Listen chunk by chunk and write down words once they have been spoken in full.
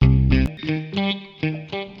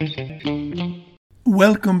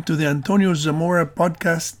Welcome to the Antonio Zamora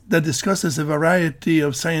podcast that discusses a variety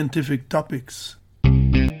of scientific topics.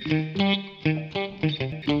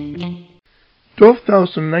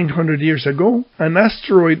 12,900 years ago, an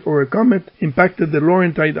asteroid or a comet impacted the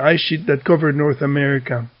Laurentide ice sheet that covered North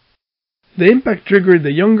America. The impact triggered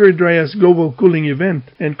the Younger Dryas global cooling event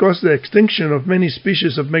and caused the extinction of many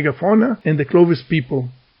species of megafauna and the Clovis people.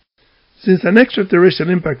 Since an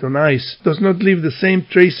extraterrestrial impact on ice does not leave the same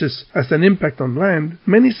traces as an impact on land,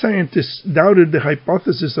 many scientists doubted the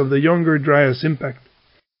hypothesis of the Younger Dryas impact.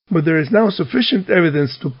 But there is now sufficient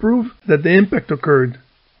evidence to prove that the impact occurred.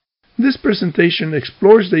 This presentation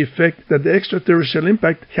explores the effect that the extraterrestrial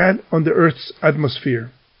impact had on the Earth's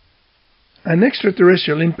atmosphere. An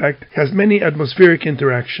extraterrestrial impact has many atmospheric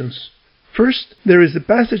interactions. First, there is the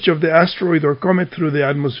passage of the asteroid or comet through the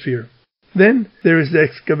atmosphere. Then, there is the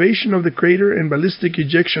excavation of the crater and ballistic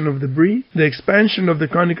ejection of debris, the expansion of the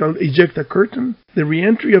conical ejecta curtain, the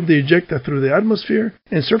re-entry of the ejecta through the atmosphere,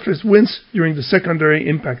 and surface winds during the secondary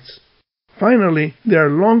impacts. Finally, there are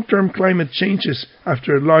long-term climate changes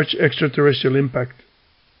after a large extraterrestrial impact.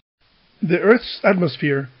 The Earth's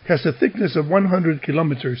atmosphere has a thickness of 100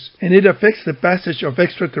 kilometers, and it affects the passage of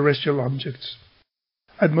extraterrestrial objects.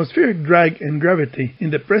 Atmospheric drag and gravity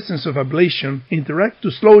in the presence of ablation interact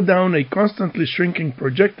to slow down a constantly shrinking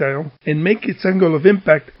projectile and make its angle of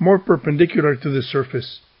impact more perpendicular to the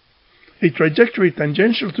surface. A trajectory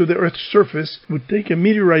tangential to the Earth's surface would take a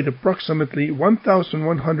meteorite approximately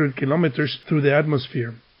 1,100 kilometers through the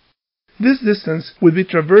atmosphere. This distance would be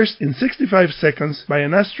traversed in 65 seconds by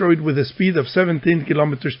an asteroid with a speed of 17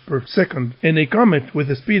 kilometers per second, and a comet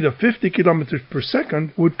with a speed of 50 kilometers per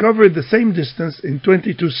second would cover the same distance in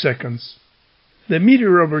 22 seconds. The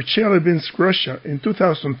meteor over Chelyabinsk, Russia in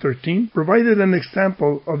 2013 provided an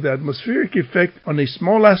example of the atmospheric effect on a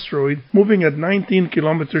small asteroid moving at 19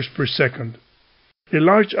 kilometers per second. A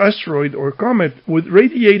large asteroid or comet would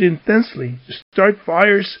radiate intensely, start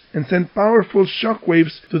fires, and send powerful shock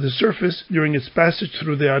waves to the surface during its passage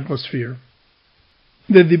through the atmosphere.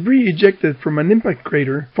 The debris ejected from an impact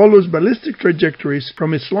crater follows ballistic trajectories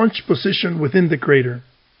from its launch position within the crater.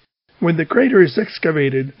 When the crater is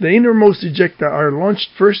excavated, the innermost ejecta are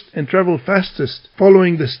launched first and travel fastest,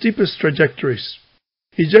 following the steepest trajectories.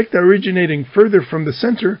 Ejecta originating further from the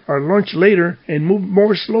center are launched later and move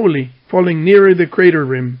more slowly, falling nearer the crater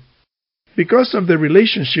rim. Because of the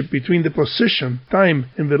relationship between the position, time,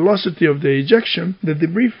 and velocity of the ejection, the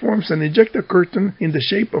debris forms an ejecta curtain in the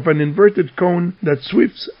shape of an inverted cone that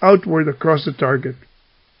sweeps outward across the target.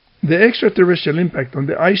 The extraterrestrial impact on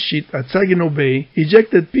the ice sheet at Saginaw Bay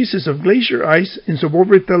ejected pieces of glacier ice in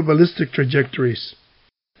suborbital ballistic trajectories.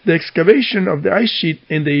 The excavation of the ice sheet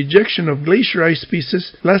and the ejection of glacier ice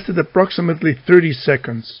pieces lasted approximately 30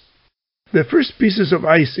 seconds. The first pieces of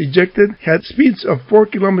ice ejected had speeds of 4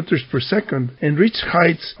 kilometers per second and reached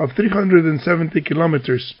heights of 370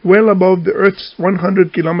 kilometers, well above the Earth's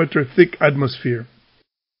 100-kilometer thick atmosphere.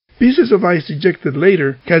 Pieces of ice ejected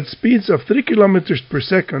later had speeds of 3 kilometers per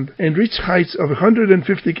second and reached heights of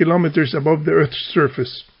 150 kilometers above the Earth's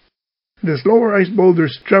surface. The slower ice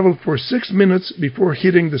boulders traveled for 6 minutes before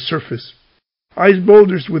hitting the surface. Ice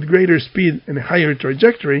boulders with greater speed and a higher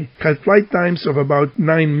trajectory had flight times of about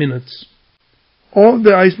 9 minutes. All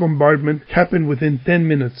the ice bombardment happened within 10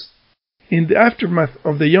 minutes. In the aftermath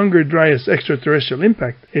of the Younger Dryas extraterrestrial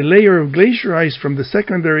impact, a layer of glacier ice from the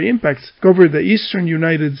secondary impacts covered the eastern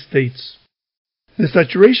United States. The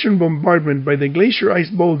saturation bombardment by the glacier ice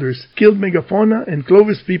boulders killed megafauna and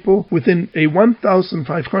Clovis people within a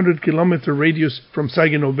 1,500-kilometer radius from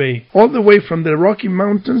Saginaw Bay, all the way from the Rocky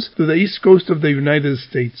Mountains to the east coast of the United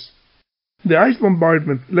States. The ice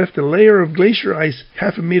bombardment left a layer of glacier ice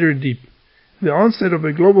half a meter deep. The onset of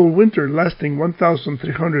a global winter lasting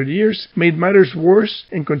 1,300 years made matters worse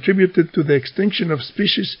and contributed to the extinction of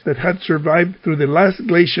species that had survived through the last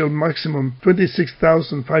glacial maximum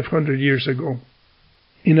 26,500 years ago.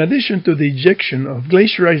 In addition to the ejection of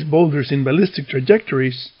glacier ice boulders in ballistic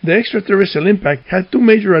trajectories, the extraterrestrial impact had two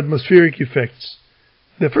major atmospheric effects.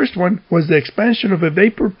 The first one was the expansion of a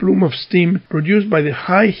vapor plume of steam produced by the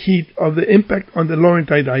high heat of the impact on the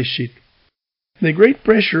Laurentide ice sheet. The great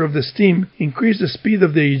pressure of the steam increased the speed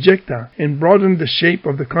of the ejecta and broadened the shape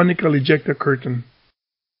of the conical ejecta curtain.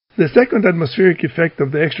 The second atmospheric effect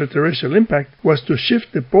of the extraterrestrial impact was to shift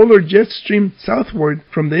the polar jet stream southward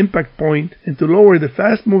from the impact point and to lower the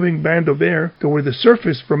fast-moving band of air toward the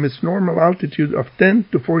surface from its normal altitude of 10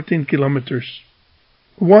 to 14 kilometers.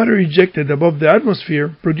 Water ejected above the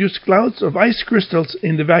atmosphere produced clouds of ice crystals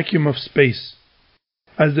in the vacuum of space.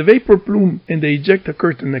 As the vapor plume and the ejecta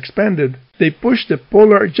curtain expanded, they pushed the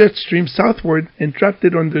polar jet stream southward and trapped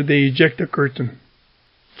it under the ejecta curtain.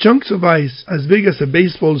 Chunks of ice as big as a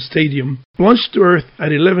baseball stadium plunged to Earth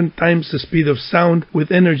at 11 times the speed of sound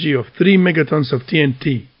with energy of 3 megatons of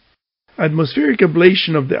TNT. Atmospheric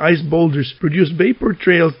ablation of the ice boulders produced vapor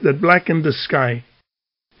trails that blackened the sky.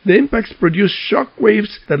 The impacts produced shock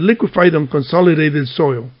waves that liquefied on consolidated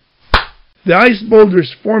soil. The ice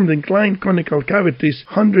boulders formed inclined conical cavities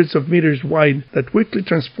hundreds of meters wide that quickly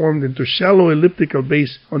transformed into shallow elliptical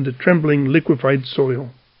bays on the trembling liquefied soil.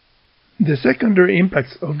 The secondary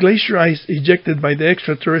impacts of glacier ice ejected by the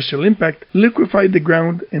extraterrestrial impact liquefied the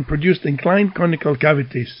ground and produced inclined conical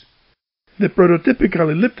cavities. The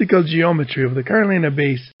prototypical elliptical geometry of the Carolina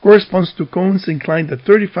Bays corresponds to cones inclined at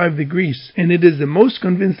 35 degrees, and it is the most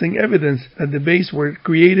convincing evidence that the bays were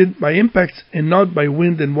created by impacts and not by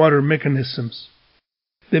wind and water mechanisms.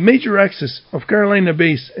 The major axes of Carolina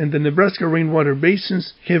Bays and the Nebraska rainwater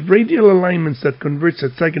basins have radial alignments that converge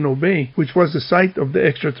at Saginaw Bay, which was the site of the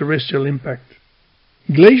extraterrestrial impact.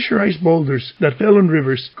 Glacier ice boulders that fell on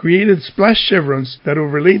rivers created splash chevrons that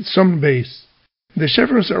overlaid some bays. The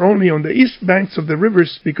chevrons are only on the east banks of the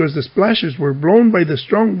rivers because the splashes were blown by the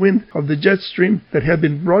strong wind of the jet stream that had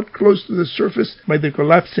been brought close to the surface by the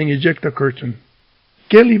collapsing ejecta curtain.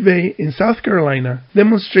 Kelly Bay in South Carolina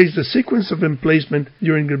demonstrates the sequence of emplacement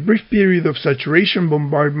during a brief period of saturation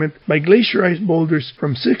bombardment by glacier ice boulders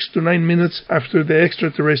from 6 to 9 minutes after the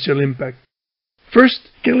extraterrestrial impact. First,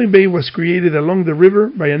 Kelly Bay was created along the river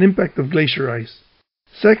by an impact of glacier ice.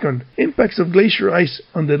 Second, impacts of glacier ice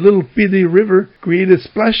on the Little Pee River created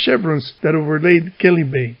splash chevrons that overlaid Kelly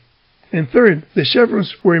Bay. And third, the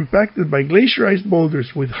chevrons were impacted by glacier ice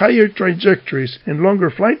boulders with higher trajectories and longer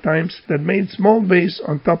flight times that made small bays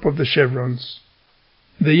on top of the chevrons.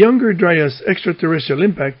 The Younger Dryas extraterrestrial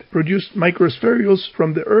impact produced microspherules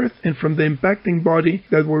from the Earth and from the impacting body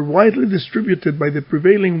that were widely distributed by the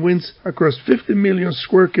prevailing winds across 50 million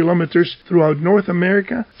square kilometers throughout North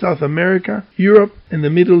America, South America, Europe, and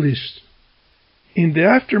the Middle East. In the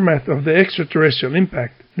aftermath of the extraterrestrial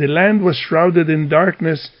impact, the land was shrouded in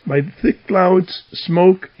darkness by thick clouds,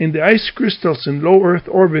 smoke, and the ice crystals in low Earth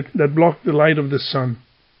orbit that blocked the light of the sun.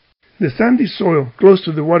 The sandy soil close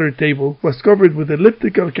to the water table was covered with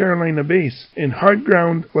elliptical Carolina bays, and hard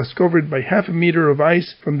ground was covered by half a meter of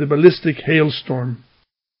ice from the ballistic hailstorm.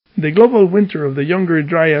 The global winter of the Younger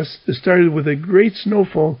Dryas started with a great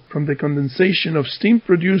snowfall from the condensation of steam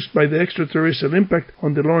produced by the extraterrestrial impact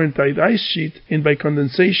on the Laurentide ice sheet and by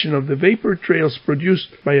condensation of the vapor trails produced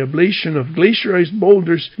by ablation of glacier ice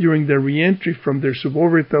boulders during their re-entry from their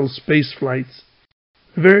suborbital space flights.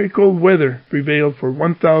 Very cold weather prevailed for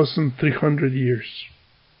 1,300 years.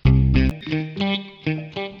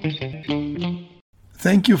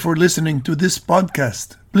 Thank you for listening to this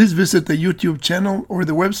podcast. Please visit the YouTube channel or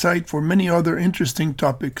the website for many other interesting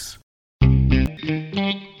topics.